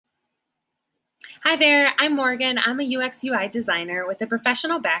Hi there, I'm Morgan. I'm a UX UI designer with a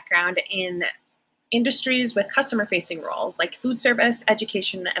professional background in industries with customer facing roles like food service,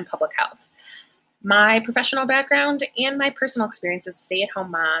 education, and public health. My professional background and my personal experience as a stay at home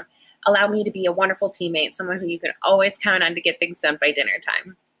mom allow me to be a wonderful teammate, someone who you can always count on to get things done by dinner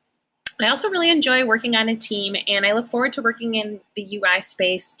time. I also really enjoy working on a team, and I look forward to working in the UI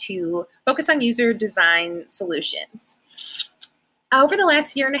space to focus on user design solutions. Over the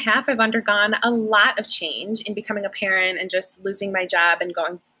last year and a half, I've undergone a lot of change in becoming a parent and just losing my job and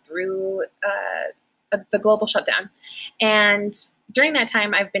going through the global shutdown. And during that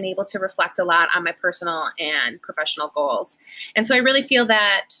time, I've been able to reflect a lot on my personal and professional goals. And so I really feel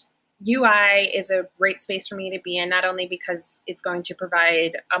that UI is a great space for me to be in, not only because it's going to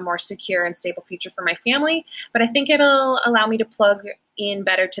provide a more secure and stable future for my family, but I think it'll allow me to plug in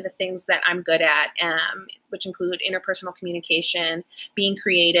better to the things that I'm good at, which include interpersonal communication, being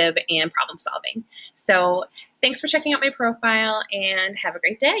creative, and problem solving. So thanks for checking out my profile and have a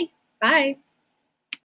great day. Bye.